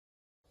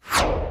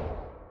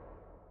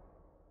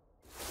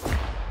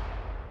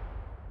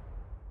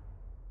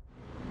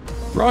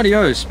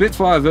Rightio,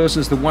 Spitfire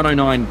versus the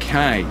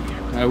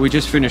 109K. We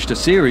just finished a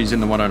series in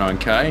the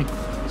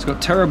 109K. It's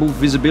got terrible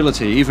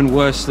visibility, even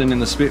worse than in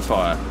the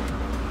Spitfire.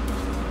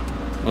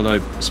 Although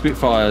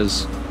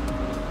Spitfire's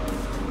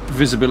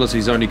visibility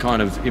is only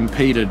kind of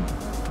impeded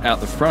out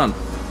the front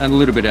and a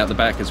little bit out the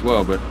back as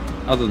well, but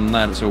other than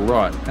that it's all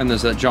right. And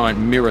there's that giant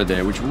mirror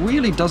there, which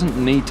really doesn't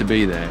need to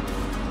be there.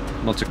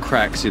 Lots of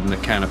cracks in the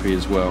canopy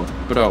as well,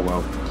 but oh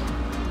well.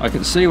 I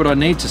can see what I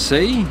need to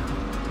see,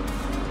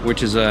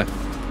 which is a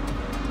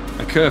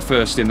curve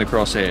first in the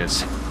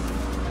crosshairs.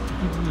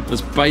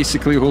 That's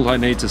basically all I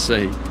need to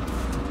see.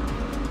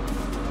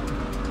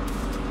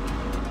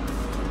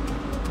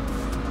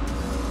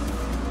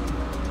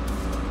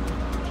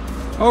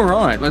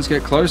 Alright, let's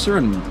get closer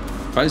and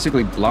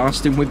basically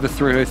blast him with the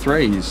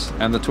 303s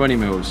and the 20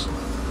 mils.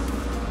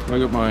 I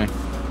got my...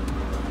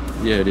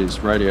 yeah, it is,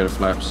 radiator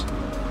flaps.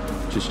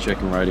 Just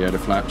checking radiator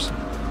flaps.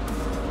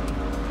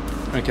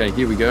 Okay,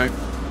 here we go.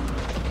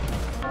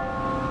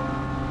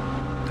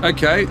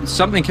 Okay,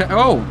 something...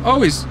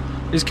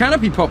 his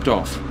canopy popped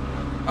off.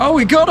 Oh,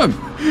 we got him!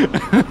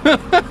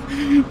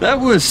 That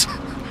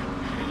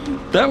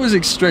was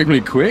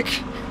extremely quick.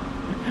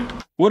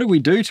 What did we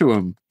do to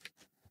him?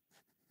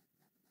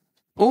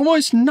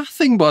 Almost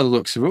nothing by the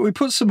looks of it. We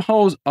put some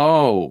holes...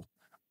 Oh,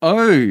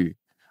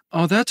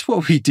 that's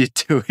what we did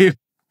to him.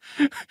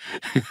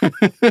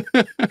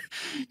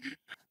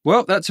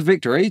 Well, that's a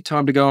victory.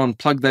 Time to go and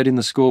plug that in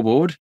the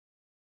scoreboard.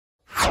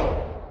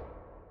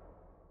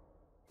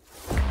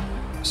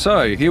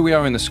 So, here we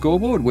are in the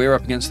scoreboard. We're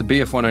up against the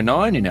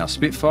BF109 in our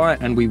Spitfire,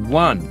 and we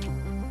won,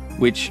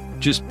 which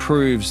just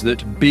proves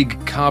that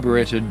big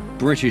carburetted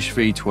British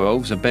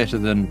V12s are better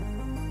than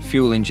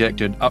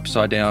fuel-injected,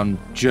 upside-down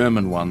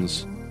German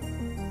ones,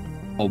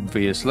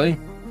 obviously.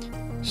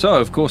 So,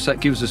 of course, that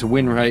gives us a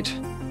win rate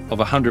of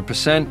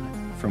 100%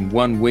 from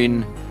 1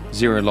 win,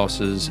 0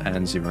 losses,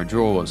 and 0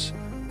 draws.